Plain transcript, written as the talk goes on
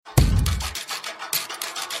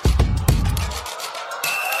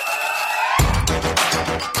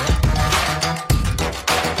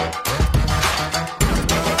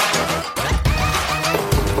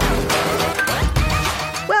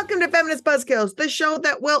Details, the show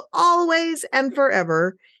that will always and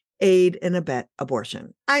forever aid and abet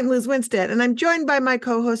abortion. I'm Liz Winstead, and I'm joined by my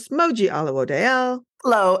co-host, Moji Alawode-El.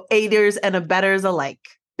 Hello, aiders and abettors alike.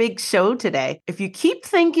 Big show today. If you keep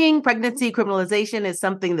thinking pregnancy criminalization is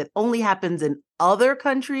something that only happens in other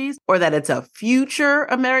countries or that it's a future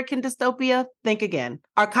American dystopia, think again.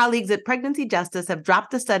 Our colleagues at Pregnancy Justice have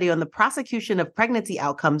dropped a study on the prosecution of pregnancy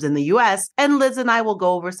outcomes in the U.S., and Liz and I will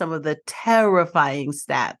go over some of the terrifying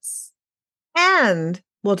stats. And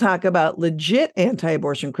we'll talk about legit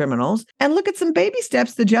anti-abortion criminals and look at some baby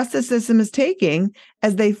steps the justice system is taking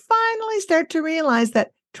as they finally start to realize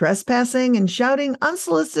that trespassing and shouting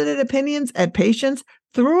unsolicited opinions at patients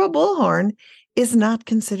through a bullhorn is not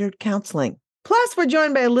considered counseling. Plus, we're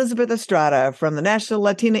joined by Elizabeth Estrada from the National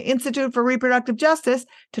Latina Institute for Reproductive Justice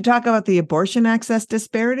to talk about the abortion access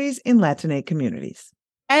disparities in Latinx communities.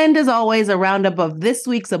 And as always, a roundup of this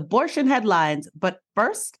week's abortion headlines. But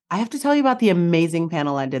first, I have to tell you about the amazing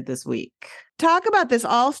panel I did this week. Talk about this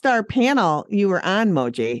all-star panel you were on,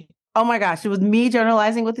 Moji. Oh my gosh, it was me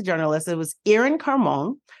journalizing with the journalists. It was Erin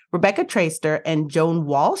Carmon, Rebecca Traister, and Joan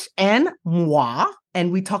Walsh, and moi.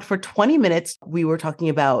 And we talked for 20 minutes. We were talking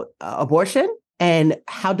about abortion and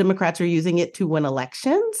how Democrats are using it to win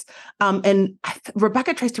elections.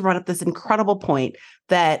 Rebecca Traister brought up this incredible point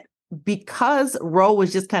that because Roe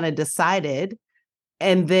was just kind of decided,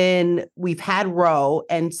 and then we've had Roe,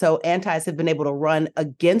 and so antis have been able to run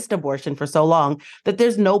against abortion for so long that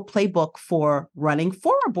there's no playbook for running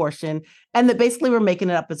for abortion, and that basically we're making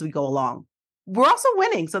it up as we go along. We're also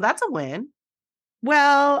winning, so that's a win.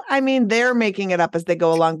 Well, I mean, they're making it up as they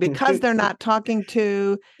go along because they're not talking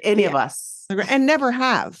to any of us and never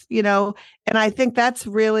have, and I think that's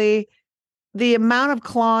really the amount of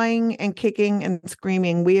clawing and kicking and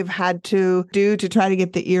screaming we have had to do to try to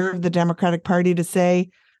get the ear of the Democratic Party to say,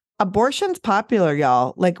 abortion's popular,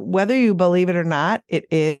 y'all. Like, whether you believe it or not, it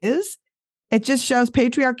is. It just shows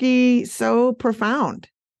patriarchy so profound.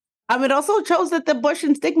 It also shows that the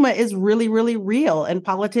abortion stigma is really, really real. And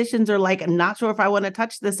politicians are like, I'm not sure if I want to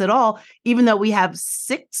touch this at all, even though we have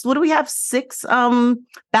six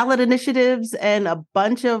ballot initiatives and a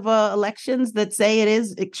bunch of elections that say it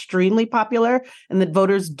is extremely popular and that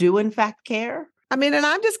voters do, in fact, care. And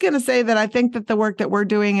I'm just going to say that I think that the work that we're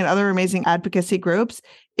doing in other amazing advocacy groups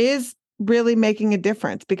is really making a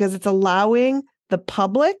difference because it's allowing the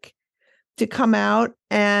public to come out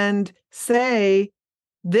and say,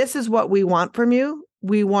 this is what we want from you.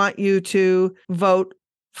 We want you to vote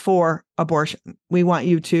for abortion. We want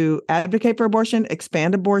you to advocate for abortion,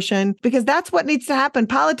 expand abortion, because that's what needs to happen.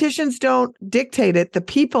 Politicians don't dictate it. The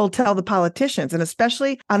people tell the politicians, and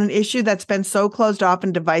especially on an issue that's been so closed off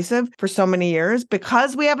and divisive for so many years,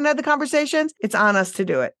 because we haven't had the conversations, it's on us to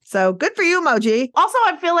do it. So good for you, Moji. Also,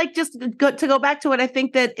 I feel like just to go back to it, I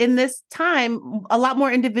think that in this time, a lot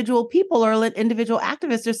more individual people or individual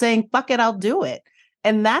activists are saying, fuck it, I'll do it.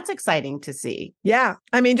 And that's exciting to see. Yeah.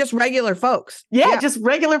 Just regular folks. Yeah, just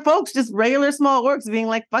regular folks, just regular small orgs being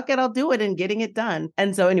like, fuck it, I'll do it and getting it done.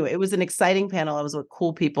 And so anyway, it was an exciting panel. I was with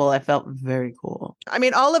cool people. I felt very cool.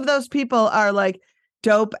 All of those people are like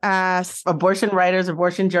dope ass abortion writers,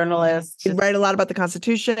 abortion journalists. They write a lot about the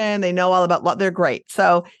Constitution. They know all about law. They're great.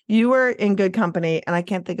 So you were in good company. And I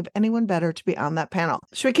can't think of anyone better to be on that panel.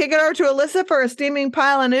 Should we kick it over to Alyssa for a steaming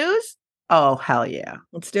pile of news? Oh, hell yeah.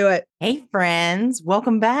 Let's do it. Hey, friends.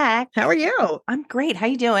 Welcome back. How are you? I'm great. How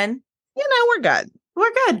you doing? We're good.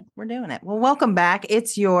 We're good. We're doing it. Well, welcome back.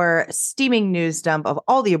 It's your steaming news dump of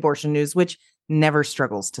all the abortion news, which never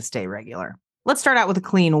struggles to stay regular. Let's start out with a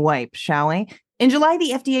clean wipe, shall we? In July,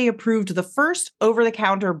 the FDA approved the first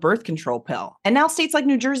over-the-counter birth control pill. And now states like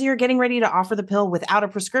New Jersey are getting ready to offer the pill without a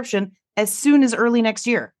prescription as soon as early next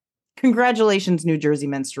year. Congratulations, New Jersey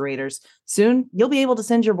menstruators. Soon, you'll be able to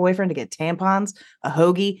send your boyfriend to get tampons, a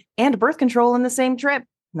hoagie, and birth control in the same trip.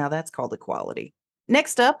 Now that's called equality.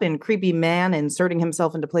 Next up, in creepy man inserting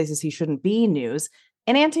himself into places he shouldn't be news,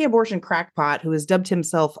 an anti-abortion crackpot who has dubbed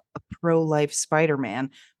himself a pro-life Spider-Man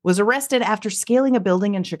was arrested after scaling a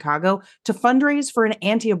building in Chicago to fundraise for an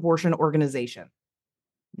anti-abortion organization.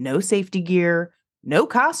 No safety gear, no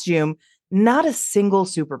costume, not a single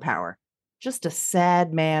superpower. Just a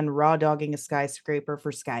sad man raw dogging a skyscraper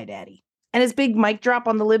for Sky Daddy. And his big mic drop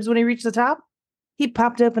on the libs when he reached the top? He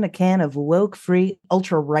popped open a can of woke-free,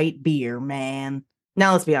 ultra-right beer, man.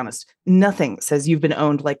 Now, let's be honest. Nothing says you've been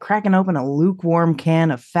owned like cracking open a lukewarm can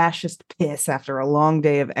of fascist piss after a long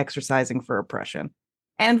day of exercising for oppression.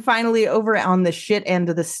 And finally, over on the shit end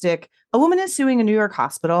of the stick, a woman is suing a New York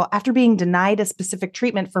hospital after being denied a specific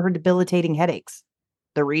treatment for her debilitating headaches.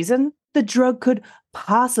 The reason? The drug could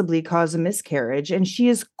possibly cause a miscarriage, and she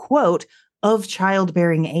is, quote, of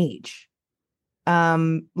childbearing age.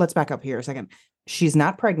 Let's back up here a second. She's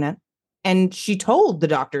not pregnant. And she told the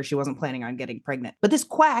doctor she wasn't planning on getting pregnant. But this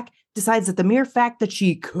quack decides that the mere fact that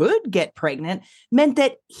she could get pregnant meant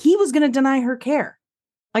that he was going to deny her care.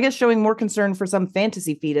 I guess showing more concern for some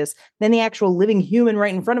fantasy fetus than the actual living human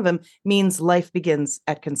right in front of him means life begins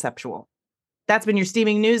at conceptual. That's been your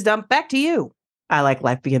steaming news dump. Back to you. I like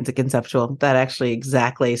life begins at conceptual. That actually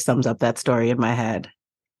exactly sums up that story in my head.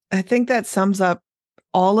 I think that sums up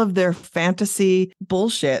all of their fantasy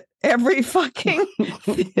bullshit. Every fucking,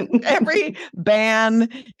 every ban,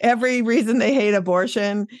 every reason they hate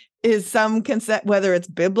abortion is some concept, whether it's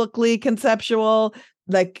biblically conceptual,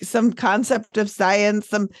 like some concept of science,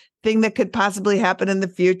 something that could possibly happen in the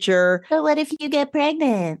future. But what if you get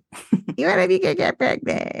pregnant? What if you can get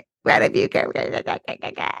pregnant? What if you get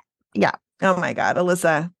pregnant? Yeah. Oh my God,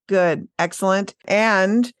 Alyssa. Good. Excellent.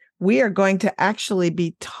 And we are going to actually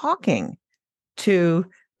be talking to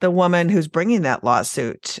the woman who's bringing that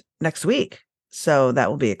lawsuit next week. So that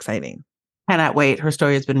will be exciting. Cannot wait. Her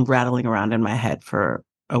story has been rattling around in my head for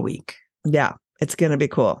a week. Yeah, it's going to be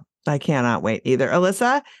cool. I cannot wait either.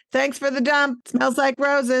 Alyssa, thanks for the dump. Smells like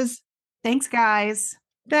roses. Thanks, guys.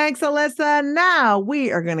 Thanks, Alyssa. Now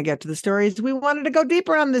we are going to get to the stories we wanted to go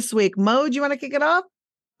deeper on this week. Mo, do you want to kick it off?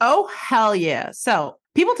 Oh, hell yeah. So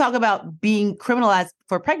people talk about being criminalized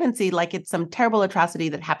for pregnancy like it's some terrible atrocity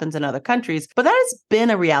that happens in other countries, but that has been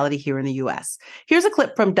a reality here in the US. Here's a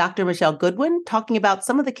clip from Dr. Michelle Goodwin talking about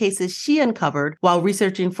some of the cases she uncovered while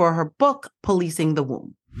researching for her book, Policing the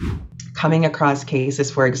Womb. Coming across cases,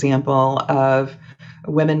 for example, of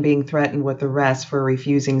women being threatened with arrest for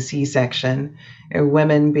refusing C-section, or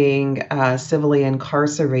women being civilly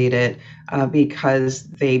incarcerated because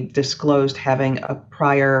they disclosed having a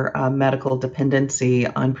prior medical dependency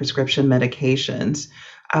on prescription medications.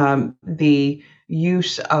 The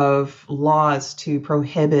use of laws to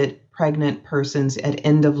prohibit pregnant persons at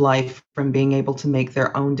end of life from being able to make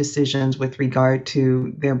their own decisions with regard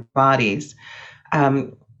to their bodies.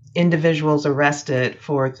 Individuals arrested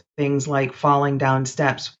for things like falling down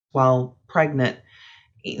steps while pregnant.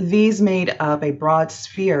 These made up a broad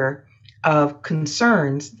sphere of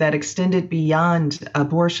concerns that extended beyond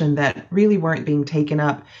abortion that really weren't being taken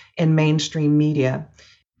up in mainstream media.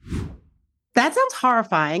 That sounds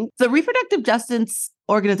horrifying. The reproductive justice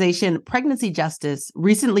organization Pregnancy Justice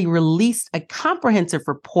recently released a comprehensive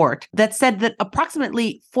report that said that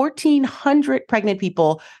approximately 1,400 pregnant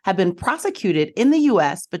people have been prosecuted in the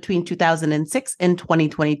U.S. between 2006 and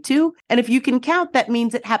 2022. And if you can count, that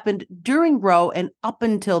means it happened during Roe and up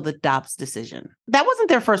until the Dobbs decision. That wasn't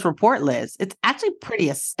their first report, Liz. It's actually pretty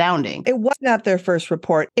astounding. It was not their first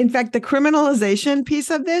report. In fact, the criminalization piece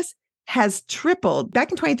of this has tripled. Back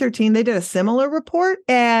in 2013, they did a similar report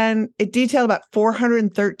and it detailed about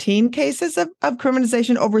 413 cases of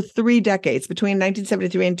criminalization over 3 decades between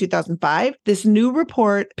 1973 and 2005. This new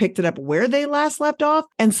report picked it up where they last left off.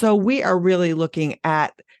 And so we are really looking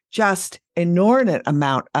at just inordinate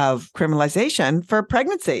amount of criminalization for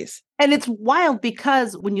pregnancies. And it's wild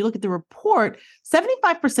because when you look at the report,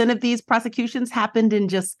 75% of these prosecutions happened in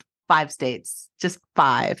just 5 states, just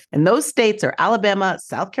 5. And those states are Alabama,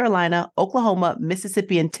 South Carolina, Oklahoma,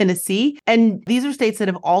 Mississippi, and Tennessee. And these are states that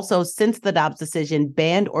have also, since the Dobbs decision,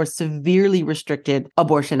 banned or severely restricted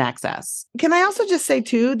abortion access. Can I also just say,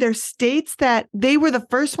 too, there's states that they were the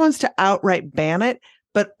first ones to outright ban it.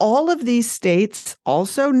 But all of these states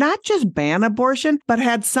also not just ban abortion, but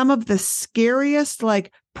had some of the scariest,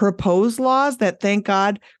 proposed laws that, thank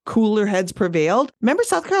God, cooler heads prevailed. Remember,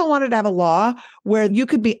 South Carolina wanted to have a law where you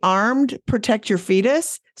could be armed, protect your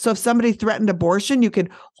fetus. So if somebody threatened abortion, you could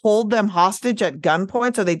hold them hostage at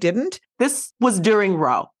gunpoint. So they didn't. This was during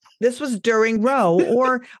Roe.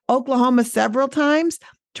 Or Oklahoma several times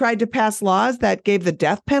tried to pass laws that gave the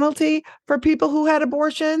death penalty for people who had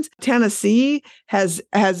abortions. Tennessee has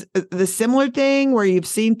the similar thing where you've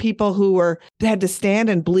seen people who had to stand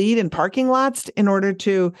and bleed in parking lots in order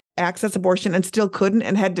to access abortion and still couldn't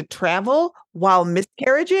and had to travel while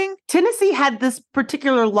miscarriaging. Tennessee had this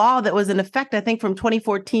particular law that was in effect, I think, from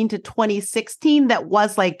 2014 to 2016 that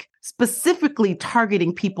was specifically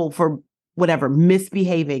targeting people for whatever,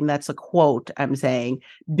 misbehaving, that's a quote I'm saying,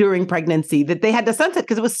 during pregnancy that they had to sunset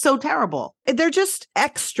because it was so terrible. They're just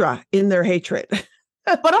extra in their hatred.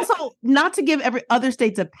 But also not to give every other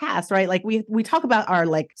states a pass, right? We talk about our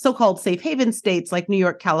so-called safe haven states like New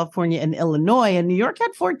York, California, and Illinois. And New York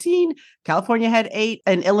had 14, California had 8,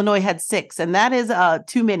 and Illinois had 6. And that is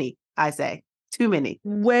too many, I say. Too many.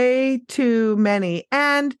 Way too many.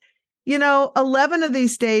 And 11 of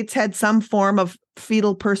these states had some form of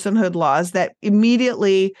fetal personhood laws that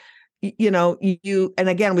immediately, and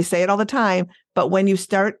again, we say it all the time, but when you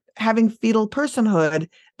start having fetal personhood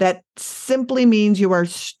that simply means you are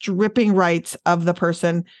stripping rights of the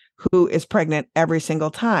person who is pregnant every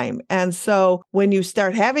single time. And so when you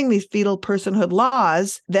start having these fetal personhood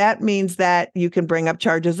laws, that means that you can bring up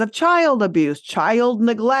charges of child abuse, child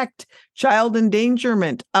neglect, child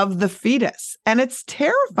endangerment of the fetus. And it's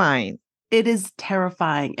terrifying. It is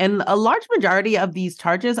terrifying. And a large majority of these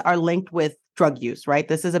charges are linked with drug use, right?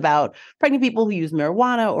 This is about pregnant people who use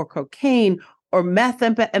marijuana or cocaine or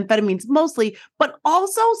methamphetamines mostly, but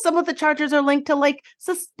also some of the charges are linked to like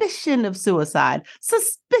suspicion of suicide,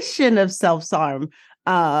 suspicion of self-harm,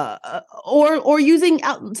 or using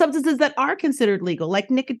substances that are considered legal, like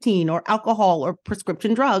nicotine or alcohol or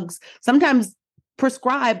prescription drugs, sometimes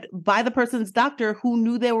prescribed by the person's doctor who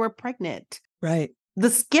knew they were pregnant. Right. The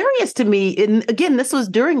scariest to me, and again, this was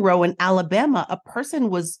during Roe in Alabama, a person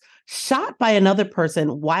was shot by another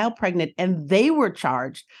person while pregnant, and they were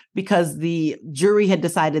charged because the jury had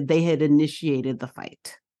decided they had initiated the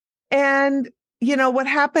fight. And, what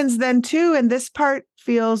happens then too, and this part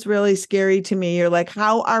feels really scary to me. You're like,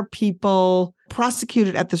 how are people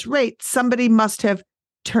prosecuted at this rate? Somebody must have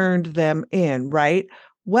turned them in, right?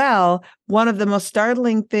 Well, one of the most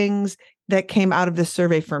startling things that came out of this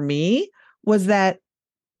survey for me was that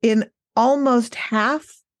in almost half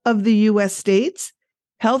of the US states,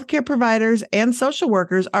 healthcare providers and social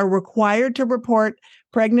workers are required to report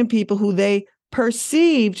pregnant people who they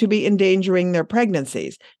perceive to be endangering their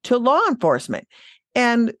pregnancies to law enforcement.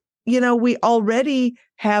 And, we already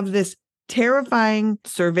have this terrifying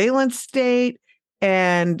surveillance state,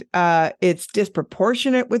 and it's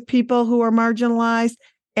disproportionate with people who are marginalized.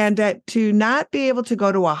 And that to not be able to go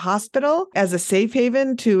to a hospital as a safe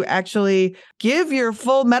haven to actually give your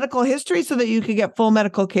full medical history so that you can get full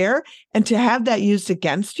medical care, and to have that used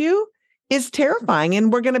against you is terrifying.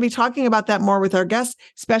 And we're going to be talking about that more with our guests,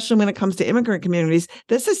 especially when it comes to immigrant communities.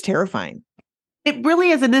 This is terrifying. It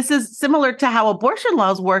really is. And this is similar to how abortion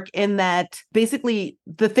laws work, in that basically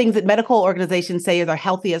the things that medical organizations say are the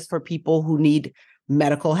healthiest for people who need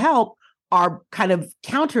medical help are kind of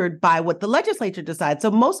countered by what the legislature decides. So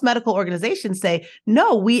most medical organizations say,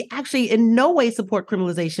 no, we actually in no way support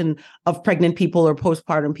criminalization of pregnant people or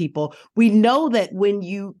postpartum people. We know that when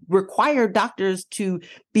you require doctors to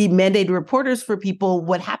be mandated reporters for people,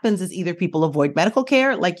 what happens is either people avoid medical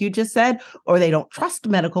care, like you just said, or they don't trust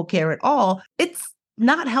medical care at all. It's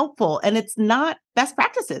not helpful, and it's not best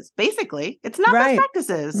practices. Basically, it's not Right. best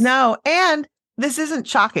practices. No, and this isn't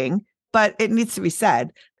shocking, but it needs to be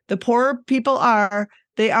said. The poorer people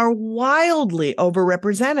they are wildly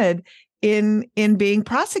overrepresented in being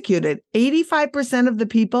prosecuted. 85% of the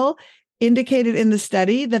people indicated in the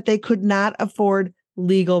study that they could not afford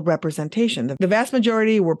legal representation. The vast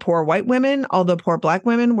majority were poor white women, although poor Black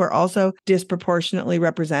women were also disproportionately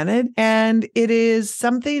represented. And it is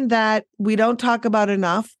something that we don't talk about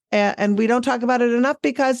enough. And we don't talk about it enough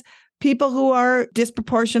because people who are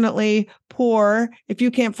disproportionately poor, if you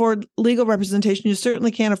can't afford legal representation, you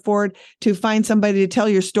certainly can't afford to find somebody to tell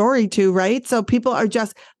your story to, right? So people are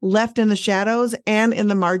just left in the shadows and in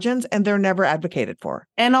the margins, and they're never advocated for.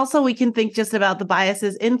 And also we can think just about the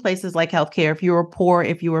biases in places like healthcare. If you were poor,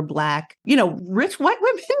 if you were Black, rich white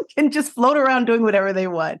women can just float around doing whatever they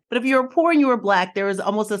want. But if you were poor and you were Black, there is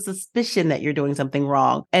almost a suspicion that you're doing something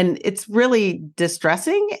wrong. And it's really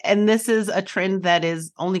distressing. And this is a trend that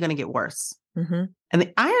is only going to get worse. Mm-hmm. And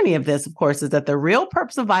the irony of this, of course, is that the real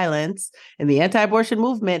purpose of violence in the anti-abortion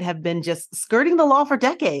movement have been just skirting the law for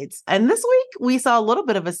decades. And this week, we saw a little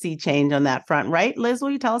bit of a sea change on that front, right? Liz,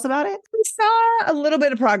 will you tell us about it? We saw a little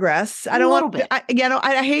bit of progress. I don't want to,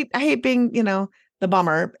 I hate being, the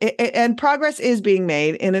bummer. And progress is being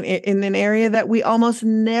made in an area that we almost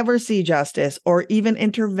never see justice or even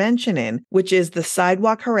intervention in, which is the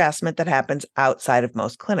sidewalk harassment that happens outside of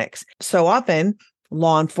most clinics. So often,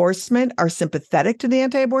 law enforcement are sympathetic to the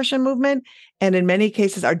anti-abortion movement, and in many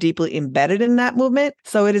cases are deeply embedded in that movement.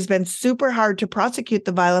 So it has been super hard to prosecute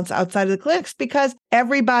the violence outside of the clinics because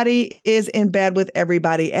everybody is in bed with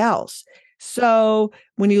everybody else. So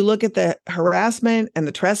when you look at the harassment and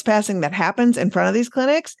the trespassing that happens in front of these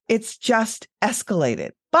clinics, it's just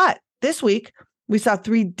escalated. But this week, we saw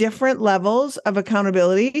 3 different levels of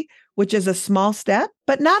accountability, which is a small step,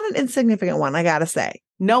 but not an insignificant one, I got to say.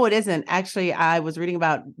 No, it isn't. Actually, I was reading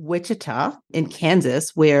about Wichita in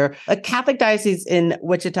Kansas, where a Catholic diocese in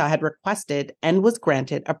Wichita had requested and was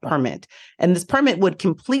granted a permit. And this permit would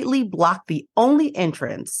completely block the only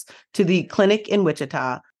entrance to the clinic in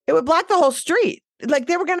Wichita. It would block the whole street. Like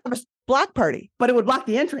they were going to have a block party. But it would block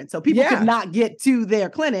the entrance. So people could not get to their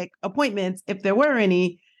clinic appointments, if there were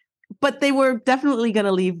any, But they were definitely going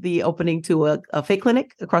to leave the opening to a fake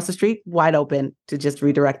clinic across the street wide open to just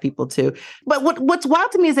redirect people to. But what's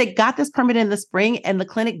wild to me is they got this permit in the spring and the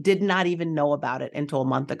clinic did not even know about it until a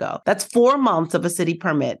month ago. That's 4 months of a city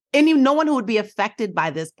permit. And no one who would be affected by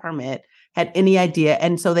this permit had any idea.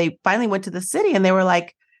 And so they finally went to the city and they were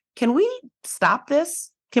like, can we stop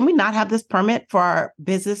this? Can we not have this permit for our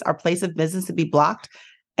business, our place of business to be blocked?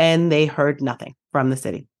 And they heard nothing from the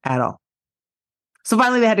city at all. So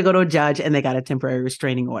finally, they had to go to a judge and they got a temporary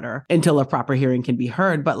restraining order until a proper hearing can be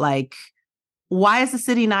heard. But like, why is the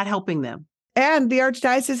city not helping them? And the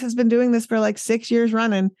Archdiocese has been doing this for like 6 years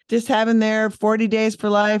running, just having their 40 days for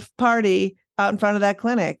life party out in front of that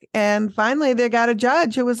clinic. And finally, they got a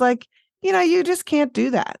judge who was like, you just can't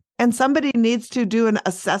do that. And somebody needs to do an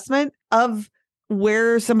assessment of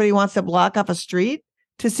where somebody wants to block off a street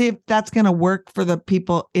to see if that's going to work for the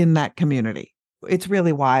people in that community. It's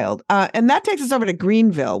really wild. And that takes us over to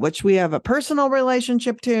Greenville, which we have a personal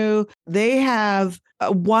relationship to. They have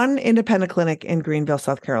one independent clinic in Greenville,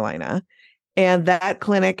 South Carolina. And that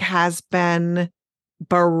clinic has been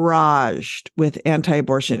barraged with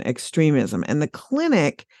anti-abortion extremism. And the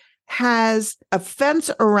clinic has a fence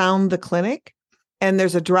around the clinic, and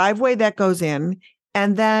there's a driveway that goes in.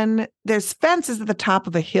 And then there's fences at the top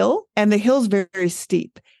of a hill, and the hill's very, very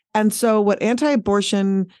steep. And so what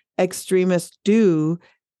anti-abortion extremists do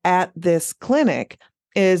at this clinic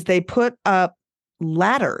is they put up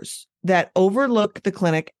ladders that overlook the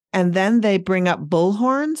clinic, and then they bring up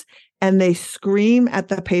bullhorns and they scream at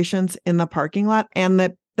the patients in the parking lot, and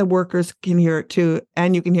the workers can hear it too.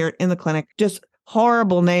 And you can hear it in the clinic, just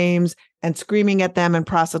horrible names and screaming at them and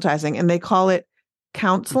proselytizing. And they call it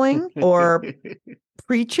counseling or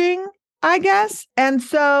preaching, I guess. And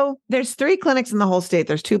so there's 3 clinics in the whole state.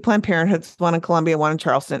 There's 2 Planned Parenthoods, one in Columbia, one in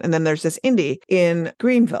Charleston. And then there's this Indy in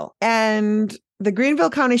Greenville. And the Greenville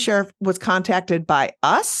County Sheriff was contacted by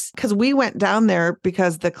us because we went down there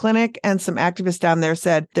because the clinic and some activists down there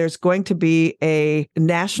said there's going to be a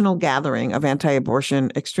national gathering of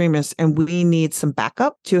anti-abortion extremists, and we need some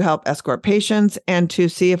backup to help escort patients and to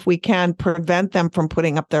see if we can prevent them from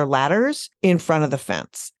putting up their ladders in front of the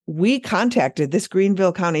fence. We contacted this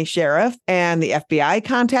Greenville County Sheriff, and the FBI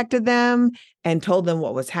contacted them and told them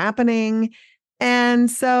what was happening. And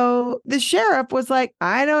so the sheriff was like,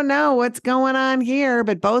 I don't know what's going on here,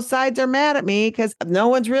 but both sides are mad at me because no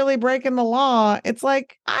one's really breaking the law. It's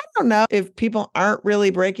like, I don't know if people aren't really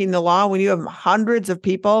breaking the law when you have hundreds of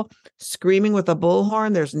people screaming with a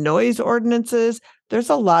bullhorn. There's noise ordinances. There's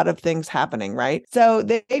a lot of things happening, right? So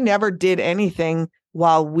they never did anything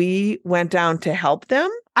while we went down to help them.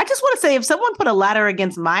 I just want to say, if someone put a ladder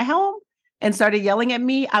against my home and started yelling at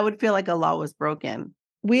me, I would feel like a law was broken.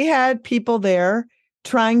 We had people there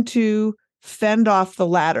trying to fend off the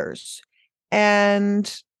ladders,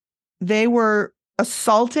 and they were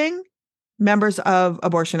assaulting members of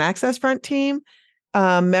Abortion Access Front team,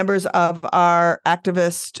 members of our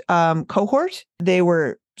activist cohort. They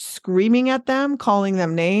were screaming at them, calling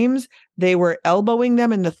them names. They were elbowing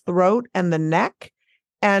them in the throat and the neck,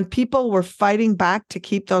 and people were fighting back to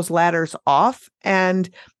keep those ladders off.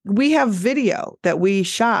 And we have video that we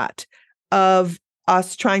shot of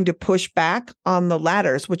us trying to push back on the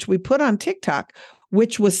ladders, which we put on TikTok,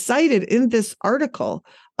 which was cited in this article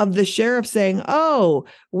of the sheriff saying, oh,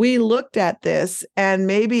 we looked at this and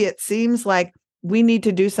maybe it seems like we need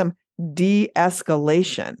to do some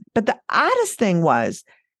de-escalation. But the oddest thing was,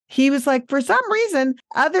 he was like, for some reason,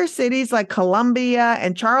 other cities like Columbia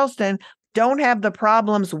and Charleston don't have the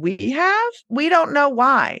problems we have. We don't know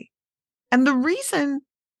why. And the reason,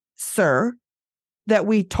 sir, that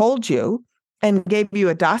we told you and gave you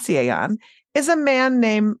a dossier on is a man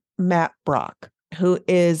named Matt Brock, who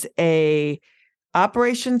is a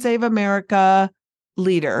Operation Save America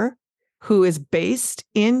leader who is based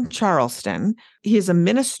in Charleston. He is a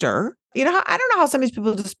minister. I don't know how some of these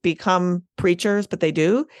people just become preachers, but they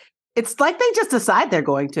do. It's like they just decide they're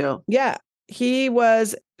going to. Yeah. He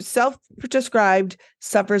was self-described,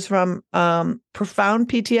 suffers from profound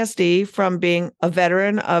PTSD from being a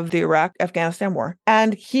veteran of the Iraq-Afghanistan war.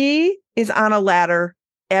 And he is on a ladder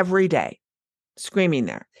every day, screaming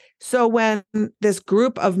there. So when this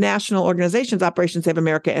group of national organizations, Operation Save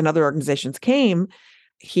America and other organizations came,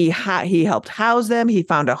 he helped house them. He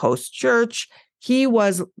found a host church. He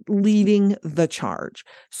was leading the charge.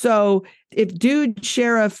 So if dude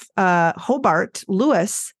Sheriff Hobart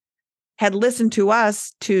Lewis had listened to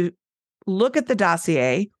us to look at the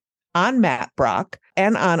dossier on Matt Brock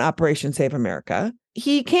and on Operation Save America,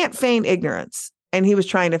 he can't feign ignorance. And he was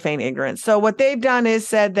trying to feign ignorance. So what they've done is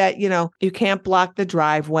said that, you can't block the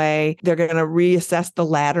driveway. They're going to reassess the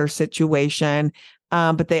ladder situation.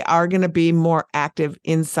 but they are going to be more active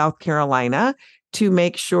in South Carolina to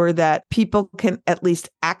make sure that people can at least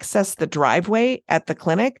access the driveway at the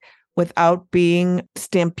clinic without being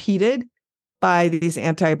stampeded by these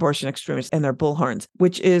anti-abortion extremists and their bullhorns,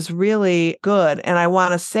 which is really good. And I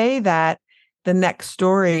want to say that the next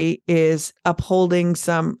story is upholding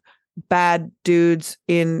some bad dudes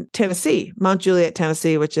in Tennessee, Mount Juliet,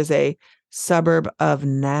 Tennessee, which is a suburb of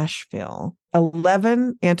Nashville.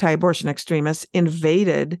 11 anti-abortion extremists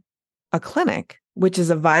invaded a clinic, which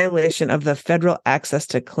is a violation of the Federal Access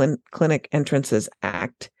to Clinic Entrances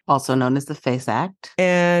Act, also known as the FACE Act.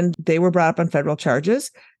 And they were brought up on federal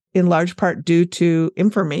charges, in large part due to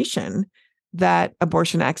information that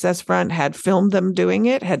Abortion Access Front had filmed them doing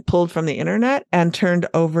it, had pulled from the internet and turned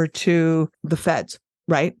over to the feds,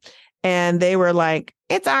 right? And they were like,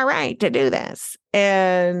 it's all right to do this.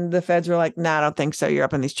 And the feds were like, no, I don't think so. You're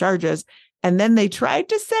up on these charges. And then they tried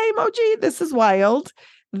to say, Moji, this is wild,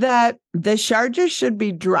 that the charges should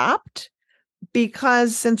be dropped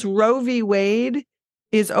because since Roe v. Wade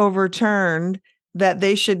is overturned, that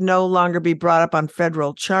they should no longer be brought up on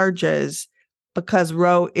federal charges because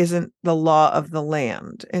Roe isn't the law of the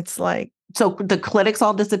land. It's like, so the clinics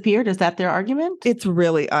all disappeared? Is that their argument? It's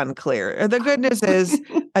really unclear. The good news is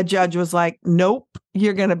a judge was like, nope,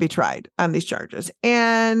 you're going to be tried on these charges.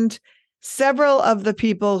 And several of the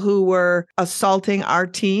people who were assaulting our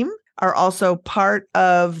team are also part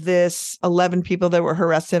of this 11 people that were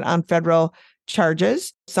arrested on federal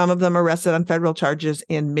charges. Some of them arrested on federal charges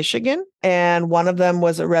in Michigan, and one of them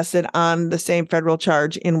was arrested on the same federal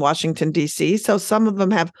charge in Washington, D.C. So some of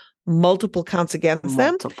them have multiple counts against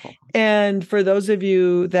them. And for those of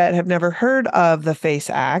you that have never heard of the FACE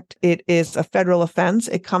Act, it is a federal offense.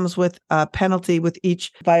 It comes with a penalty with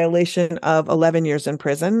each violation of 11 years in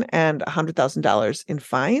prison and $100,000 in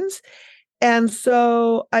fines. And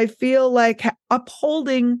so I feel like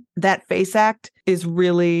upholding that FACE Act is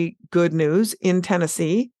really good news in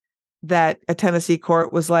Tennessee, that a Tennessee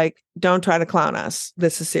court was like, don't try to clown us.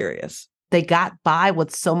 This is serious. They got by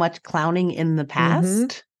with so much clowning in the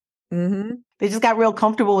past. They just got real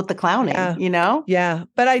comfortable with the clowning, you know? Yeah.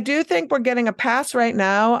 But I do think we're getting a pass right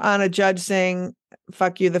now on a judge saying,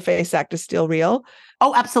 fuck you, the FACE Act is still real.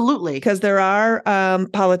 Oh, absolutely. Because there are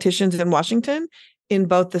politicians in Washington, in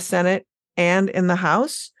both the Senate and in the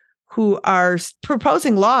House, who are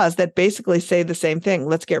proposing laws that basically say the same thing.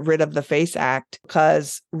 Let's get rid of the FACE Act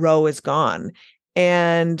because Roe is gone.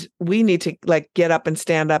 And we need to get up and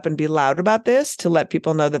stand up and be loud about this to let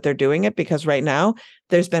people know that they're doing it, because right now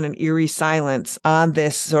there's been an eerie silence on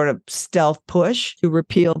this sort of stealth push to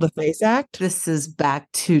repeal the FACE Act. This is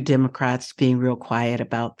back to Democrats being real quiet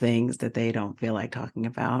about things that they don't feel like talking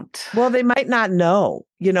about. Well, they might not know.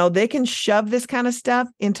 They can shove this kind of stuff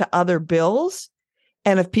into other bills.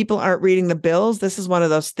 And if people aren't reading the bills, this is one of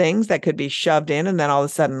those things that could be shoved in. And then all of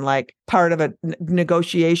a sudden, part of a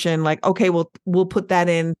negotiation, okay, we'll put that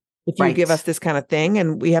in if you give us this kind of thing.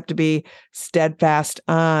 And we have to be steadfast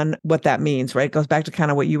on what that means, right? It goes back to kind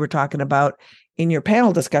of what you were talking about in your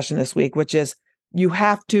panel discussion this week, which is you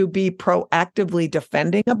have to be proactively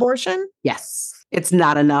defending abortion. Yes. It's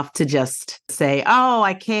not enough to just say, oh,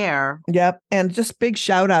 I care. Yep. And just big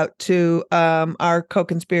shout out to our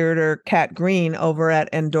co-conspirator, Kat Green, over at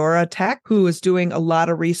Endora Tech, who is doing a lot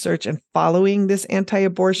of research and following this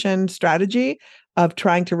anti-abortion strategy of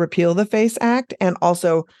trying to repeal the FACE Act, and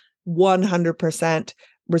also 100%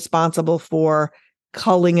 responsible for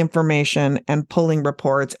culling information and pulling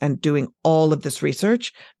reports and doing all of this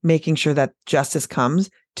research, making sure that justice comes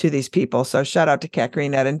to these people. So shout out to Kat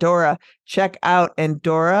Green at Endora. Check out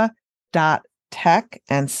endora.tech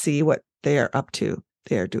and see what they are up to.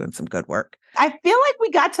 They are doing some good work. I feel like we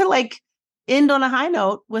got to end on a high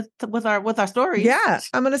note with our stories. Yeah,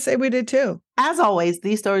 I'm going to say we did too. As always,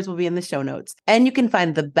 these stories will be in the show notes, and you can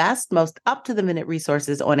find the best, most up-to-the-minute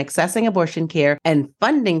resources on accessing abortion care and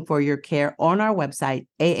funding for your care on our website,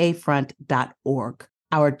 aafront.org.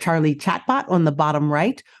 Our Charlie chatbot on the bottom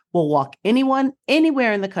right will walk anyone,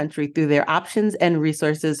 anywhere in the country through their options and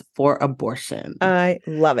resources for abortion. I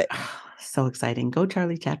love it. So exciting. Go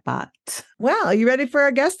Charlie chatbot. Well, are you ready for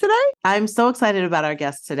our guest today? I'm so excited about our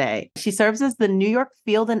guest today. She serves as the New York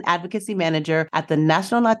Field and Advocacy Manager at the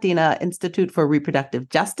National Latina Institute for Reproductive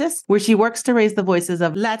Justice, where she works to raise the voices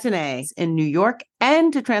of Latinx in New York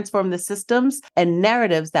and to transform the systems and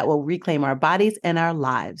narratives that will reclaim our bodies and our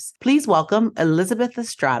lives. Please welcome Elizabeth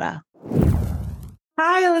Estrada.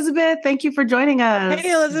 Hi, Elizabeth. Thank you for joining us.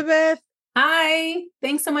 Hey, Elizabeth. Hi.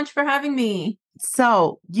 Thanks so much for having me.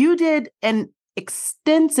 So you did an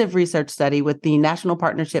extensive research study with the National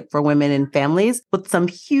Partnership for Women and Families with some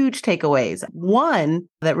huge takeaways. One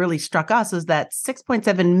that really struck us is that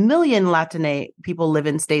 6.7 million Latina people live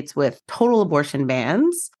in states with total abortion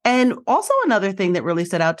bans. And also another thing that really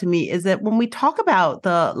stood out to me is that when we talk about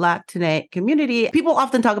the Latina community, people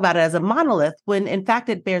often talk about it as a monolith, when in fact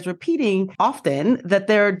it bears repeating often that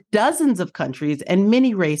there are dozens of countries and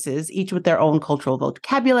many races, each with their own cultural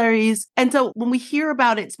vocabularies. And so when we hear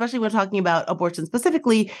about it, especially when talking about abortion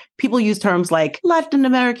specifically, people use terms like Latin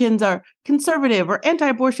Americans are conservative or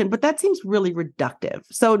anti-abortion, but that seems really reductive.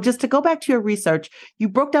 So just to go back to your research, you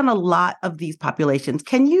broke down a lot of these populations.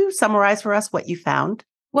 Can you summarize for us what you found?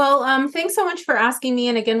 Well, thanks so much for asking me.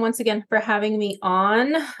 And again, once again, for having me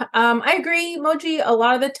on. I agree, Moji. A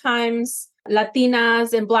lot of the times,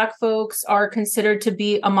 Latinas and Black folks are considered to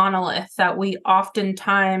be a monolith, that we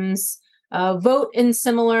oftentimes vote in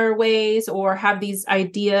similar ways or have these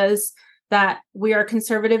ideas that we are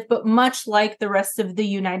conservative. But much like the rest of the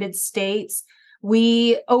United States,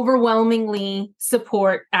 we overwhelmingly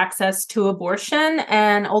support access to abortion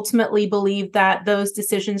and ultimately believe that those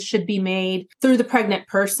decisions should be made through the pregnant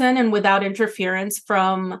person and without interference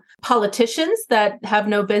from politicians that have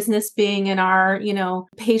no business being in our,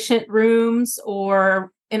 patient rooms or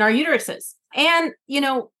in our uteruses. And,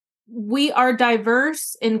 we are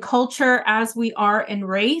diverse in culture as we are in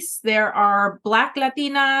race. There are Black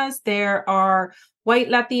Latinas, there are white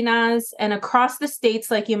Latinas, and across the states,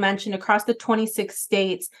 like you mentioned, across the 26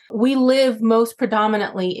 states, we live most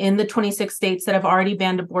predominantly in the 26 states that have already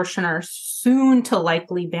banned abortion or soon to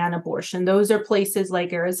likely ban abortion. Those are places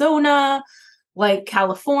like Arizona, like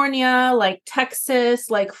California, like Texas,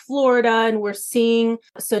 like Florida, and we're seeing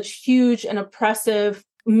such huge and oppressive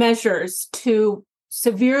measures to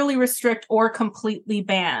severely restrict or completely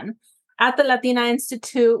ban. At the Latina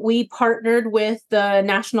Institute, we partnered with the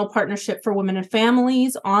National Partnership for Women and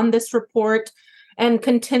Families on this report and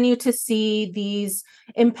continue to see these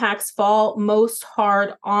impacts fall most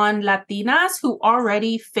hard on Latinas who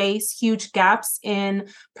already face huge gaps in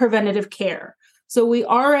preventative care. So we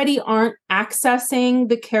already aren't accessing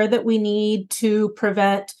the care that we need to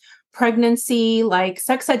prevent pregnancy, like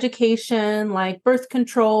sex education, like birth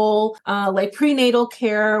control, like prenatal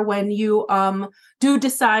care when you do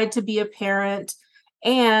decide to be a parent.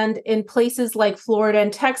 And in places like Florida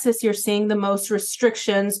and Texas, you're seeing the most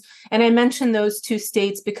restrictions. And I mentioned those two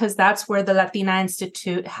states because that's where the Latina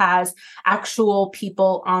Institute has actual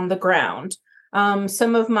people on the ground.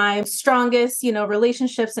 Some of my strongest,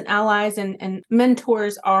 relationships and allies and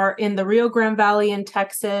mentors are in the Rio Grande Valley in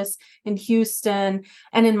Texas, in Houston,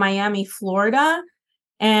 and in Miami, Florida.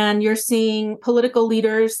 And you're seeing political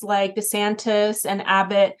leaders like DeSantis and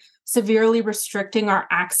Abbott severely restricting our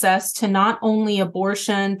access to not only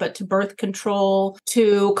abortion, but to birth control,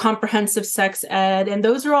 to comprehensive sex ed. And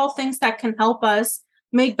those are all things that can help us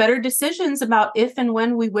make better decisions about if and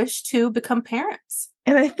when we wish to become parents.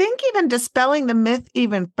 And I think even dispelling the myth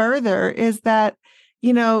even further is that,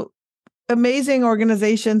 amazing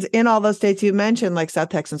organizations in all those states you mentioned, like South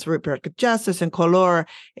Texans for Reproductive Justice and Color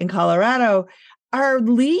in Colorado, are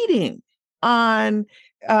leading on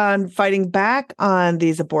fighting back on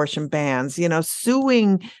these abortion bans,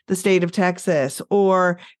 suing the state of Texas,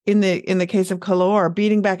 or in the case of Color,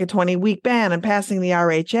 beating back a 20-week ban and passing the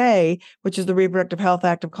RHA, which is the Reproductive Health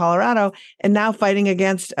Act of Colorado, and now fighting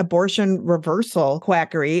against abortion reversal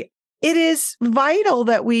quackery. It is vital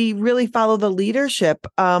that we really follow the leadership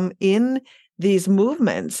in these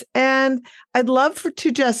movements. And I'd love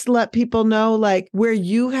to just let people know, where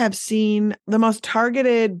you have seen the most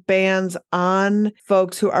targeted bans on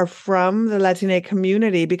folks who are from the Latina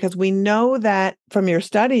community, because we know that from your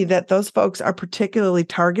study that those folks are particularly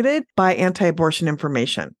targeted by anti-abortion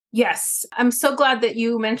information. Yes, I'm so glad that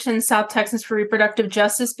you mentioned South Texans for Reproductive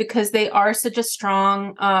Justice because they are such a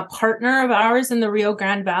strong partner of ours in the Rio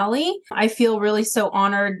Grande Valley. I feel really so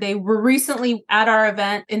honored. They were recently at our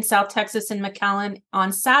event in South Texas in McAllen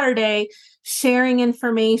on Saturday, sharing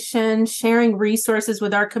information, sharing resources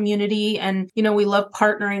with our community. And, we love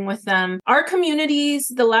partnering with them. Our communities,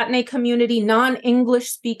 the Latina community, non-English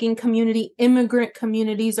speaking community, immigrant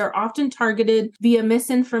communities are often targeted via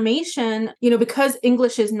misinformation, because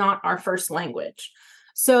English is not our first language.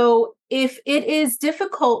 So if it is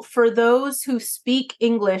difficult for those who speak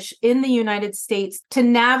English in the United States to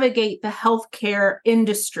navigate the healthcare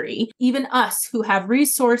industry, even us who have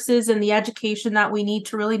resources and the education that we need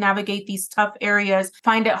to really navigate these tough areas,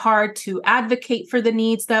 find it hard to advocate for the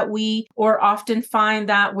needs that or often find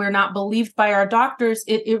that we're not believed by our doctors,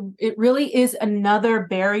 it really is another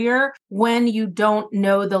barrier when you don't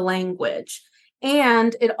know the language.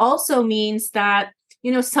 And it also means that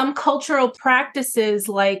some cultural practices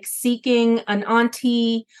like seeking an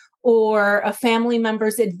auntie or a family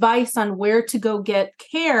member's advice on where to go get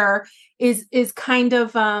care is kind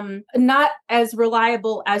of not as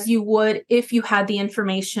reliable as you would if you had the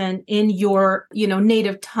information in your,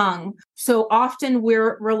 native tongue. So often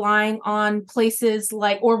we're relying on places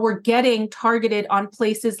or we're getting targeted on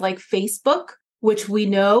places like Facebook, which we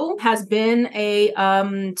know has been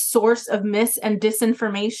a source of mis and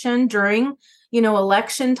disinformation during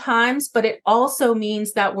election times, but it also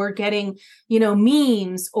means that we're getting,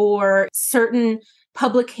 memes or certain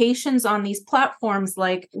publications on these platforms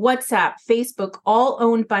like WhatsApp, Facebook, all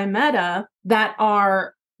owned by Meta, that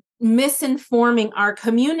are misinforming our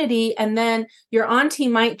community. And then your auntie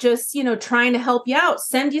might just, trying to help you out,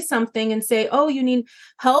 send you something and say, oh, you need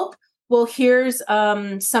help. Well, here's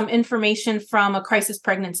some information from a crisis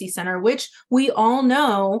pregnancy center, which we all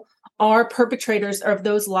know are perpetrators of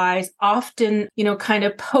those lies, often, kind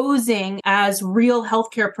of posing as real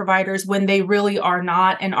healthcare providers when they really are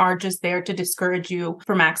not and are just there to discourage you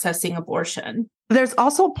from accessing abortion. There's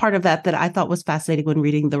also a part of that I thought was fascinating when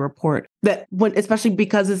reading the report, that especially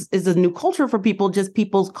because it's a new culture for people, just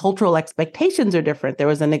people's cultural expectations are different. There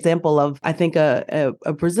was an example of, I think, a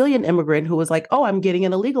Brazilian immigrant who was like, oh, I'm getting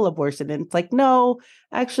an illegal abortion. And it's like, no,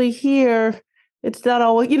 actually here, it's not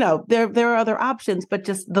all, there are other options, but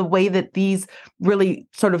just the way that these really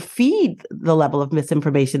sort of feed the level of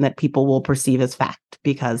misinformation that people will perceive as fact,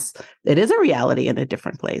 because it is a reality in a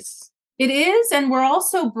different place. It is. And we're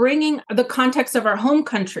also bringing the context of our home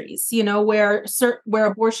countries, where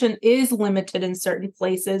abortion is limited in certain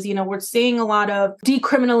places. We're seeing a lot of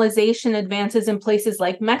decriminalization advances in places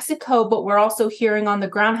like Mexico, but we're also hearing on the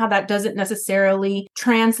ground how that doesn't necessarily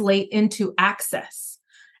translate into access.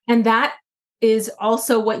 And that is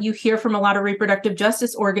also what you hear from a lot of reproductive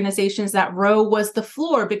justice organizations, that Roe was the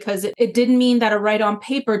floor, because it didn't mean that a right on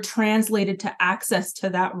paper translated to access to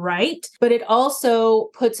that right. But it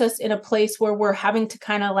also puts us in a place where we're having to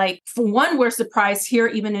kind of for one, we're surprised here,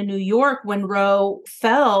 even in New York, when Roe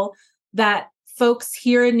fell, that folks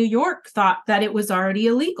here in New York thought that it was already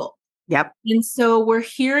illegal. Yep. And so we're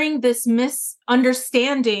hearing this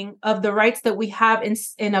misunderstanding of the rights that we have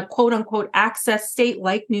in a quote unquote access state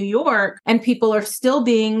like New York, and people are still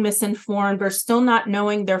being misinformed or still not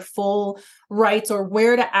knowing their full rights or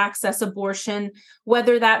where to access abortion,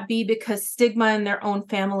 whether that be because stigma in their own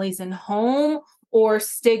families and home or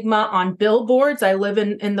stigma on billboards. I live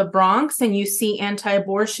in the Bronx, and you see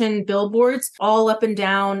anti-abortion billboards all up and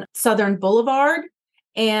down Southern Boulevard.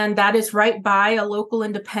 And that is right by a local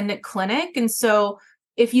independent clinic. And so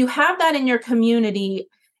if you have that in your community,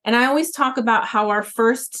 and I always talk about how our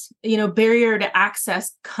first, barrier to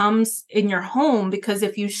access comes in your home, because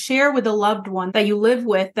if you share with a loved one that you live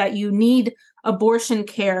with that you need abortion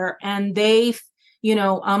care, and they,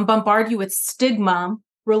 bombard you with stigma,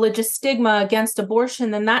 religious stigma against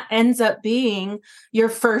abortion, then that ends up being your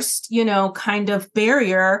first, kind of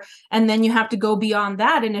barrier. And then you have to go beyond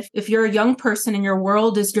that. And if you're a young person and your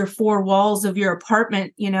world is your four walls of your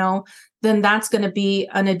apartment, then that's going to be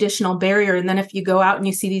an additional barrier. And then if you go out and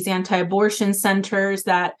you see these anti-abortion centers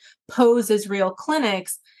that pose as real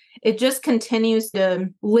clinics, it just continues to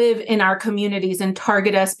live in our communities and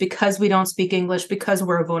target us because we don't speak English, because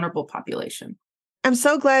we're a vulnerable population. I'm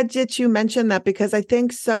so glad that you mentioned that, because I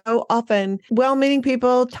think so often well-meaning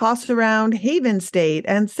people toss around Haven State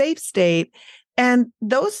and Safe State, and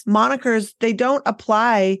those monikers, they don't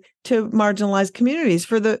apply to marginalized communities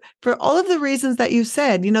for all of the reasons that you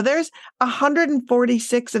said. There's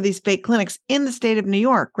 146 of these fake clinics in the state of New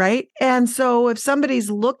York, right? And so if somebody's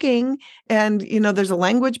looking and, there's a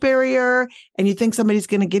language barrier and you think somebody's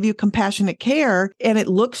going to give you compassionate care, and it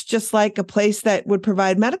looks just like a place that would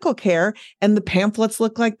provide medical care, and the pamphlets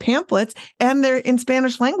look like pamphlets and they're in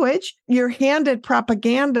Spanish language, you're handed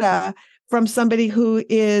propaganda from somebody who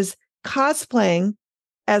is cosplaying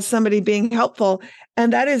as somebody being helpful.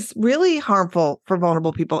 And that is really harmful for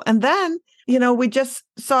vulnerable people. And then, we just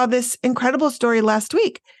saw this incredible story last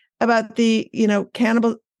week about the,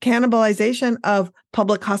 cannibalization of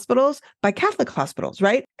public hospitals by Catholic hospitals,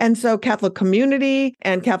 right? And so Catholic community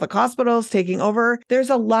and Catholic hospitals taking over. There's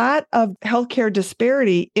a lot of healthcare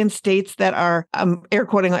disparity in states that are, air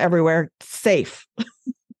quoting everywhere, safe.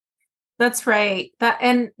 That's right.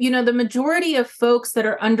 The majority of folks that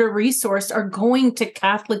are under-resourced are going to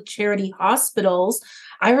Catholic charity hospitals.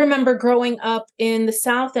 I remember growing up in the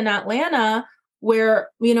South in Atlanta, where,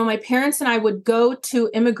 my parents and I would go to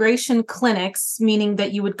immigration clinics, meaning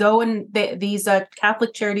that you would go and these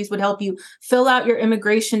Catholic charities would help you fill out your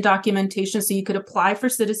immigration documentation so you could apply for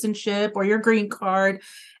citizenship or your green card.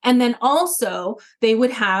 And then also they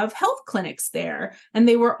would have health clinics there, and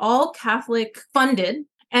they were all Catholic funded.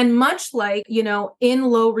 And much like, in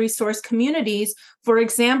low resource communities, for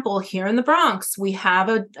example, here in the Bronx, we have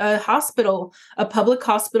a hospital, a public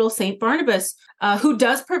hospital, St. Barnabas, who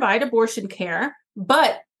does provide abortion care.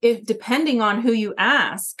 But if depending on who you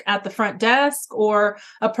ask at the front desk or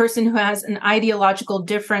a person who has an ideological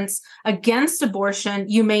difference against abortion,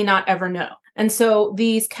 you may not ever know. And so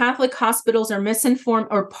these Catholic hospitals are misinformed,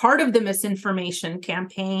 or part of the misinformation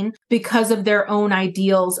campaign, because of their own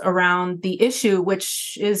ideals around the issue,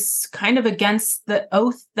 which is kind of against the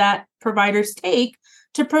oath that providers take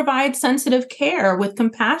to provide sensitive care with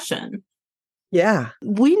compassion. Yeah.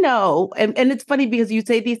 We know, and it's funny because you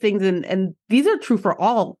say these things, and these are true for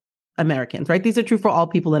all Americans, right? These are true for all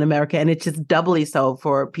people in America. And it's just doubly so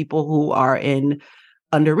for people who are in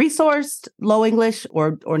under-resourced, low English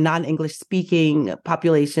or non-English speaking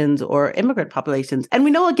populations or immigrant populations. And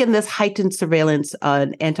we know, again, this heightened surveillance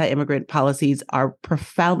and anti-immigrant policies are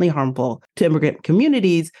profoundly harmful to immigrant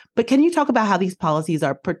communities. But can you talk about how these policies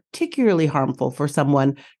are particularly harmful for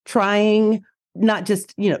someone trying, not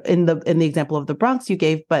just, in the example of the Bronx you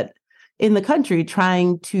gave, but in the country,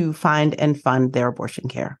 trying to find and fund their abortion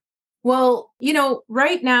care? Well,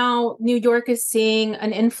 right now, New York is seeing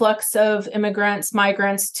an influx of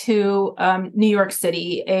migrants to New York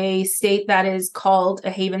City, a state that is called a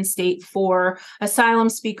haven state for asylum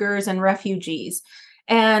seekers and refugees.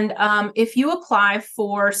 And if you apply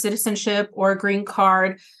for citizenship or a green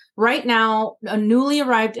card, right now, newly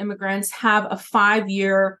arrived immigrants have a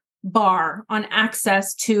 5-year bar on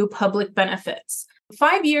access to public benefits.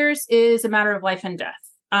 5 years is a matter of life and death.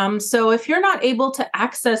 So if you're not able to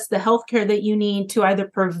access the healthcare that you need to either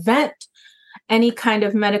prevent any kind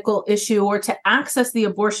of medical issue or to access the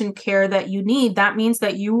abortion care that you need, that means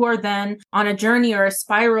that you are then on a journey or a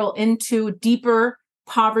spiral into deeper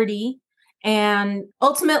poverty. And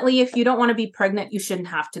ultimately, if you don't want to be pregnant, you shouldn't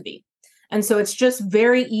have to be. And so it's just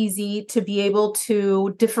very easy to be able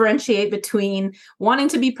to differentiate between wanting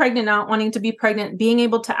to be pregnant, not wanting to be pregnant, being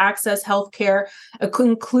able to access healthcare,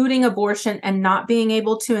 including abortion, and not being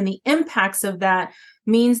able to. And the impacts of that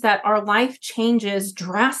means that our life changes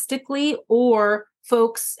drastically, or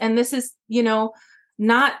folks, and this is,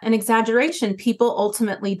 not an exaggeration, people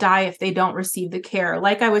ultimately die if they don't receive the care.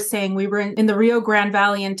 Like I was saying, we were in the Rio Grande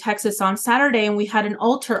Valley in Texas on Saturday, and we had an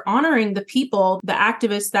altar honoring the people, the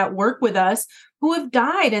activists that work with us, who have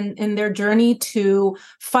died in their journey to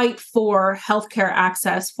fight for healthcare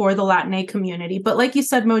access for the Latinx community. But like you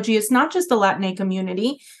said, Moji, it's not just the Latinx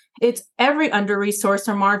community. It's every under-resourced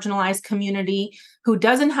or marginalized community who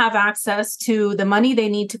doesn't have access to the money they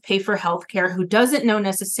need to pay for healthcare, who doesn't know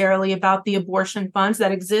necessarily about the abortion funds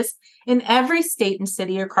that exist in every state and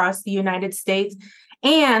city across the United States.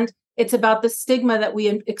 And it's about the stigma that we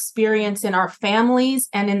experience in our families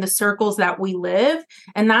and in the circles that we live.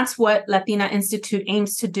 And that's what Latina Institute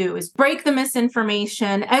aims to do, is break the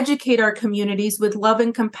misinformation, educate our communities with love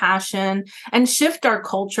and compassion, and shift our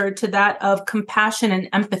culture to that of compassion and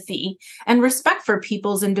empathy and respect for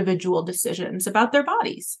people's individual decisions about their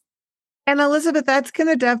bodies. And Elizabeth, that's going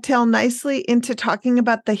to dovetail nicely into talking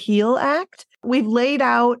about the HEAL Act. We've laid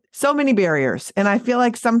out so many barriers. And I feel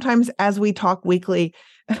like sometimes as we talk weekly,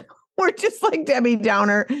 we're just like Debbie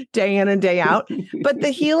Downer day in and day out. But the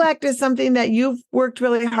HEAL Act is something that you've worked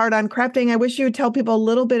really hard on crafting. I wish you would tell people a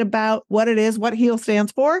little bit about what it is, what HEAL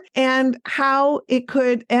stands for, and how it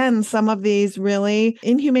could end some of these really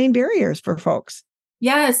inhumane barriers for folks.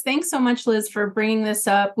 Yes, thanks so much, Liz, for bringing this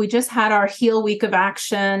up. We just had our HEAL Week of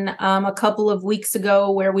Action a couple of weeks ago,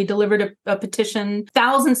 where we delivered a petition,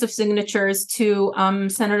 thousands of signatures to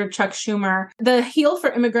Senator Chuck Schumer. The HEAL for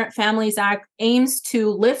Immigrant Families Act aims to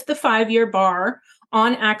lift the 5-year bar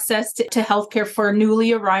on access to healthcare for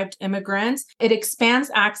newly arrived immigrants. It expands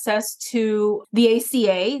access to the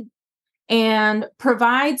ACA and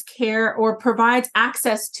provides care, or provides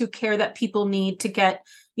access to care that people need to get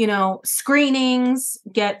screenings,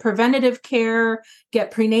 get preventative care, get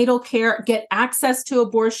prenatal care, get access to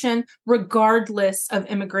abortion, regardless of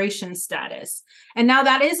immigration status. And now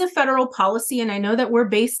that is a federal policy. And I know that we're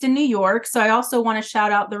based in New York. So I also want to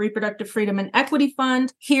shout out the Reproductive Freedom and Equity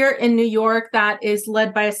Fund here in New York that is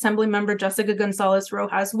led by Assemblymember Jessica Gonzalez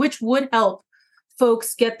Rojas, which would help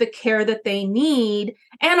folks get the care that they need,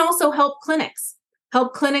 and also help clinics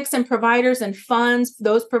and providers and funds,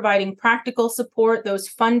 those providing practical support, those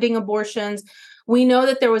funding abortions, We know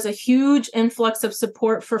that there was a huge influx of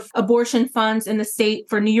support for abortion funds in the state,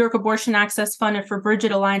 for New York Abortion Access Fund and for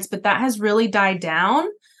Bridget Alliance, but that has really died down.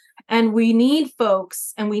 And we need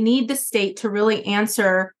folks and we need the state to really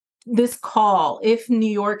answer this call. If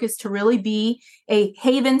New York is to really be a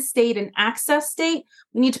haven state and access state,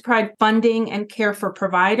 we need to provide funding and care for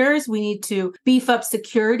providers. We need to beef up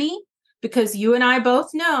security, because you and I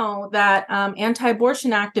both know that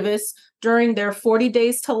anti-abortion activists during their 40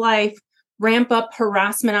 days to life ramp up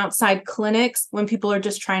harassment outside clinics when people are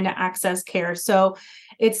just trying to access care. So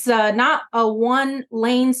it's not a one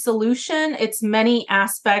lane solution. It's many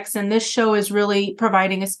aspects. And this show is really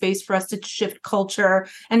providing a space for us to shift culture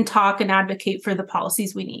and talk and advocate for the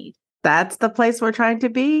policies we need. That's the place we're trying to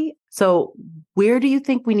be. So where do you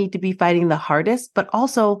think we need to be fighting the hardest? But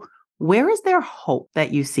also, where is there hope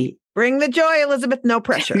that you see? Bring the joy, Elizabeth. No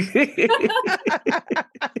pressure.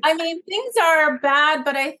 I mean, things are bad,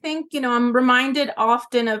 but I think, I'm reminded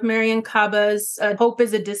often of Marian Kaba's hope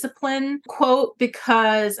is a discipline quote,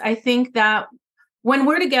 because I think that when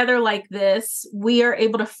we're together like this, we are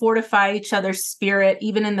able to fortify each other's spirit,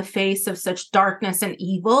 even in the face of such darkness and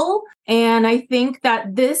evil. And I think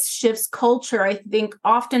that this shifts culture. I think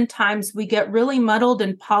oftentimes we get really muddled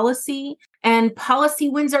in policy, and policy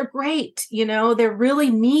wins are great. They're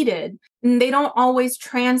really needed, and they don't always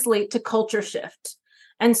translate to culture shift.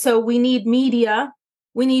 And so we need media.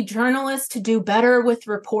 We need journalists to do better with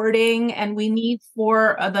reporting, and we need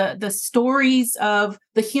for the stories of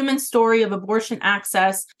the human story of abortion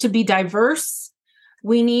access to be diverse.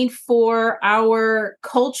 We need for our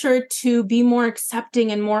culture to be more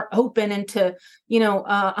accepting and more open, and to,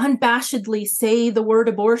 unabashedly say the word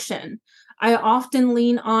abortion. I often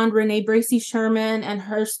lean on Renee Bracy Sherman and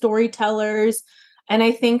her storytellers. And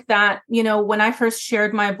I think that, when I first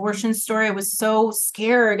shared my abortion story, I was so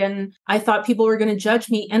scared and I thought people were going to judge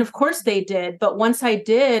me. And of course they did. But once I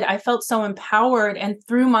did, I felt so empowered. And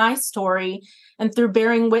through my story and through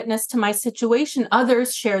bearing witness to my situation,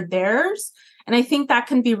 others shared theirs. And I think that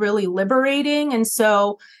can be really liberating. And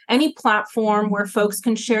so any platform where folks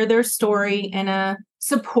can share their story in a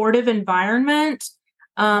supportive environment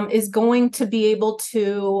is going to be able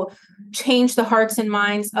to change the hearts and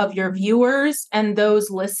minds of your viewers and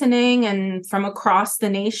those listening and from across the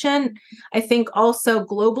nation. I think also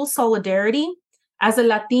global solidarity. As a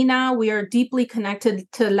Latina, we are deeply connected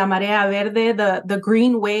to La Marea Verde, the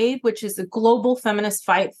green wave, which is a global feminist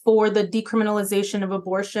fight for the decriminalization of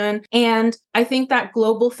abortion. And I think that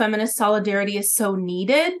global feminist solidarity is so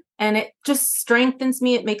needed, and it just strengthens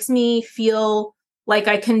me. It makes me feel like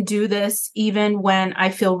I can do this even when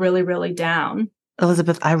I feel really, really down.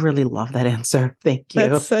 Elizabeth, I really love that answer. Thank you.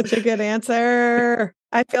 That's such a good answer.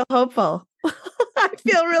 I feel hopeful. I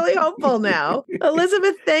feel really hopeful now.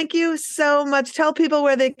 Elizabeth, thank you so much. Tell people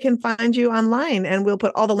where they can find you online, and we'll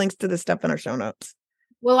put all the links to this stuff in our show notes.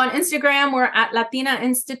 Well, on Instagram, we're at Latina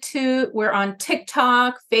Institute. We're on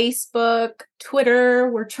TikTok, Facebook,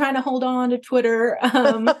 Twitter. We're trying to hold on to Twitter.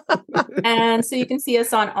 And so you can see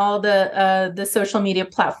us on all the social media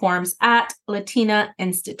platforms at Latina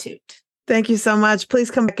Institute. Thank you so much.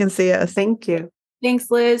 Please come back and see us. Thank you.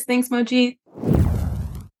 Thanks, Liz. Thanks, Moji.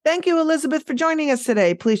 Thank you, Elizabeth, for joining us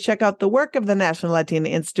today. Please check out the work of the National Latina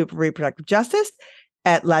Institute for Reproductive Justice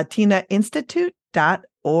at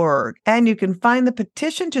latinainstitute.org. And you can find the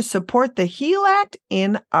petition to support the HEAL Act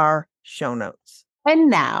in our show notes. And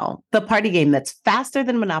now, the party game that's faster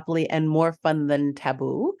than Monopoly and more fun than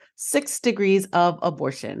Taboo, 6 Degrees of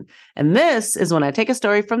Abortion. And this is when I take a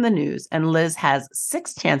story from the news and Liz has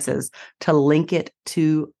 6 chances to link it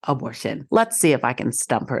to abortion. Let's see if I can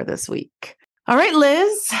stump her this week. All right,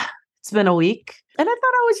 Liz, it's been a week. And I thought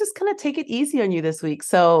I was just going to take it easy on you this week.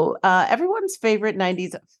 So everyone's favorite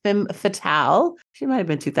 90s femme fatale, she might have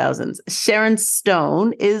been 2000s, Sharon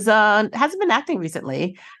Stone hasn't been acting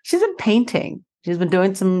recently. She's been painting. She's been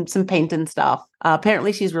doing some painting stuff.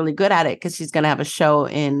 Apparently, she's really good at it because she's going to have a show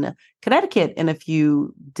in Connecticut in a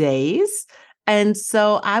few days. And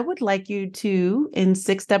so I would like you to, in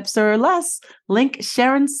 6 steps or less, link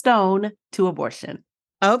Sharon Stone to abortion.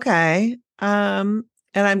 Okay. And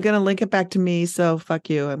I'm going to link it back to me. So fuck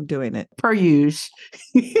you. I'm doing it. Per usual.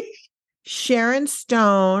 Sharon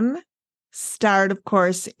Stone starred, of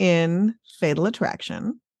course, in Fatal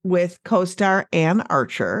Attraction with co-star Ann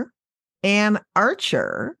Archer. Ann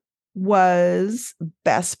Archer was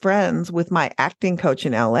best friends with my acting coach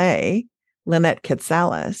in LA, Lynette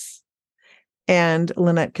Katsalis. And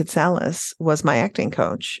Lynette Katsalis was my acting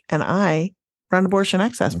coach. And I run Abortion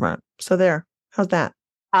Access Front. So there. How's that?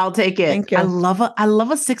 I'll take it. Thank you. I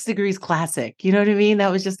love a 6 Degrees classic. You know what I mean?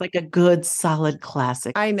 That was just like a good, solid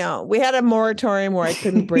classic. I know. We had a moratorium where I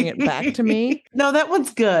couldn't bring it back to me. No, that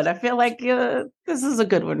one's good. I feel like this is a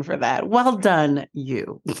good one for that. Well done,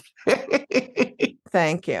 you.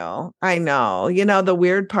 Thank you. I know. The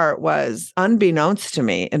weird part was, unbeknownst to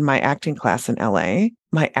me in my acting class in LA,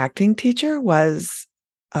 my acting teacher was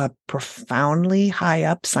a profoundly high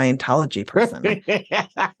up Scientology person.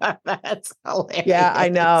 That's hilarious. Yeah, I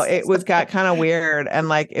know. It got kind of weird and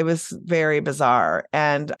it was very bizarre.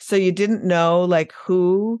 And so you didn't know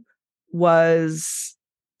who was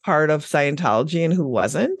part of Scientology and who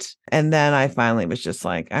wasn't. And then I finally was just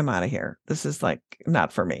like, I'm out of here. This is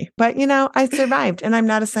not for me. But I survived and I'm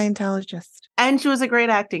not a Scientologist. And she was a great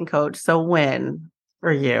acting coach. So win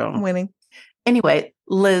for you. I'm winning. Anyway,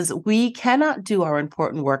 Liz, we cannot do our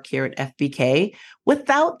important work here at FBK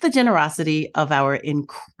without the generosity of our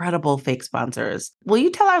incredible fake sponsors. Will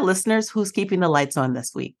you tell our listeners who's keeping the lights on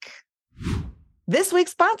this week? This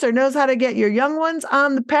week's sponsor knows how to get your young ones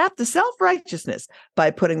on the path to self-righteousness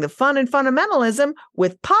by putting the fun in fundamentalism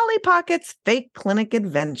with Polly Pocket's Fake Clinic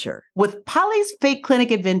Adventure. With Polly's Fake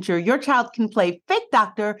Clinic Adventure, your child can play fake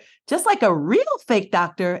doctor just like a real fake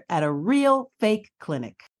doctor at a real fake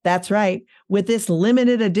clinic. That's right. With this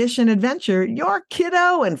limited edition adventure, your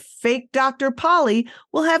kiddo and fake Dr. Polly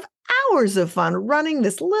will have hours of fun running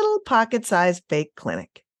this little pocket-sized fake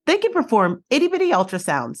clinic. They can perform itty-bitty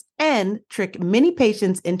ultrasounds and trick many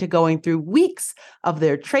patients into going through weeks of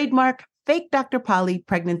their trademark fake Dr. Polly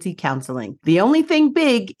pregnancy counseling. The only thing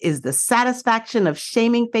big is the satisfaction of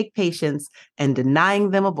shaming fake patients and denying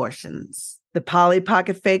them abortions. The Polly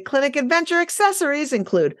Pocket Fake Clinic Adventure accessories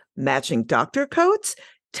include matching doctor coats,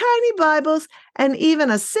 tiny Bibles, and even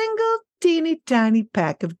a single teeny tiny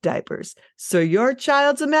pack of diapers, so your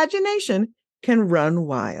child's imagination can run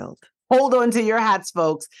wild. Hold on to your hats,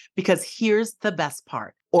 folks, because here's the best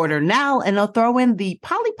part. Order now and they'll throw in the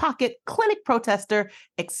Polly Pocket Clinic Protester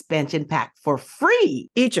Expansion Pack for free.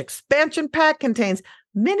 Each expansion pack contains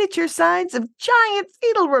miniature signs of giant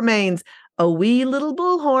fetal remains, a wee little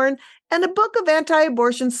bullhorn, and a book of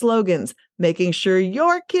anti-abortion slogans, making sure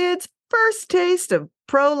your kid's first taste of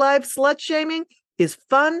pro-life slut-shaming is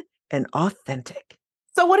fun and authentic.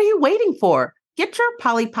 So what are you waiting for? Get your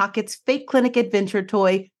Polly Pockets Fake Clinic Adventure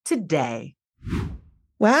toy today.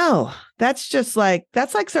 Wow, that's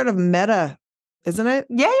sort of meta, isn't it?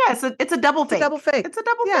 Yeah, it's a double fake. It's a double fake. It's a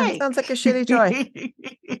double Yeah, fake. it sounds like a shitty toy.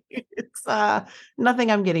 It's nothing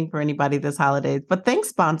I'm getting for anybody this holidays, but thanks,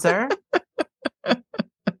 sponsor.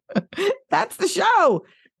 That's the show.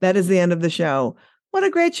 That is the end of the show. What a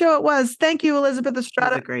great show it was. Thank you, Elizabeth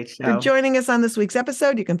Estrada, a great show. for joining us on this week's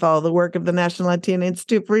episode. You can follow the work of the National Latina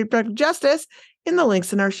Institute for Reproductive Justice in the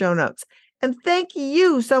links in our show notes. And thank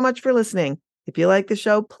you so much for listening. If you like the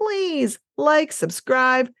show, please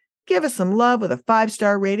subscribe, give us some love with a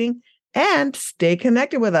 5-star rating, and stay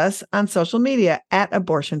connected with us on social media at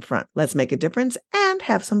Abortion Front. Let's make a difference and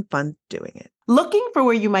have some fun doing it. Looking for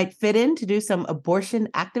where you might fit in to do some abortion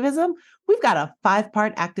activism? We've got a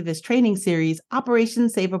 5-part activist training series, Operation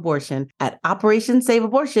Save Abortion, at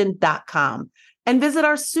operationsaveabortion.com. And visit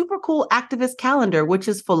our super cool activist calendar, which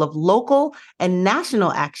is full of local and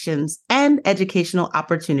national actions and educational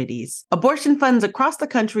opportunities. Abortion funds across the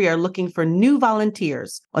country are looking for new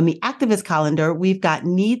volunteers. On the activist calendar, we've got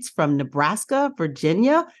needs from Nebraska,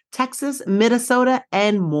 Virginia, Texas, Minnesota,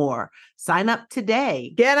 and more. Sign up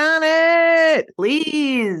today. Get on it,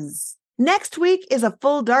 please. Next week is a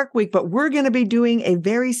full dark week, but we're going to be doing a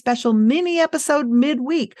very special mini episode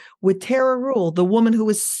midweek with Tara Rule, the woman who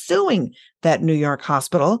was suing that New York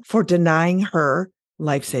hospital for denying her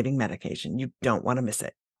life-saving medication. You don't want to miss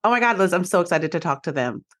it. Oh my God, Liz, I'm so excited to talk to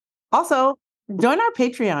them. Also, join our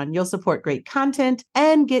Patreon. You'll support great content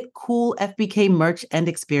and get cool FBK merch and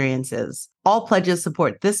experiences. All pledges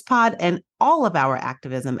support this pod and all of our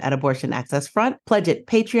activism at Abortion Access Front. Pledge at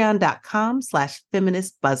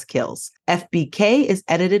patreon.com/feministbuzzkills. FBK is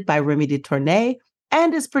edited by Remy DeTournay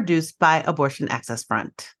and is produced by Abortion Access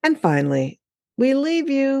Front. And finally, we leave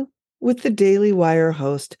you with the Daily Wire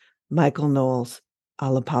host, Michael Knowles.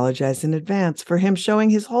 I'll apologize in advance for him showing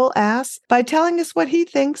his whole ass by telling us what he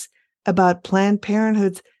thinks about Planned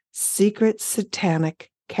Parenthood's secret satanic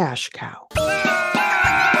cash cow.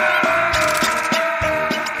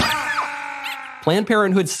 Planned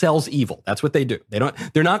Parenthood sells evil. That's what they do.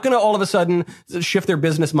 They're not going to all of a sudden shift their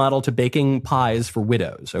business model to baking pies for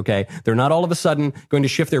widows, okay? They're not all of a sudden going to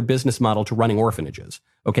shift their business model to running orphanages,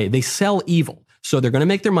 okay? They sell evil. So they're going to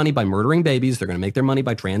make their money by murdering babies. They're going to make their money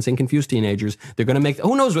by trans and confused teenagers. They're going to make,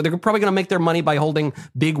 who knows what, they're probably going to make their money by holding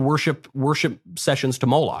big worship sessions to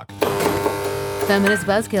Moloch. Feminist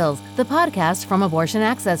Buzzkills, the podcast from Abortion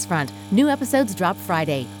Access Front. New episodes drop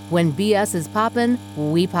Friday. When BS is poppin',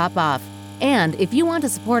 we pop off. And if you want to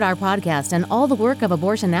support our podcast and all the work of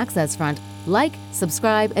Abortion Access Front, like,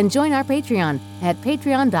 subscribe, and join our Patreon at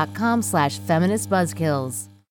patreon.com/feministbuzzkills.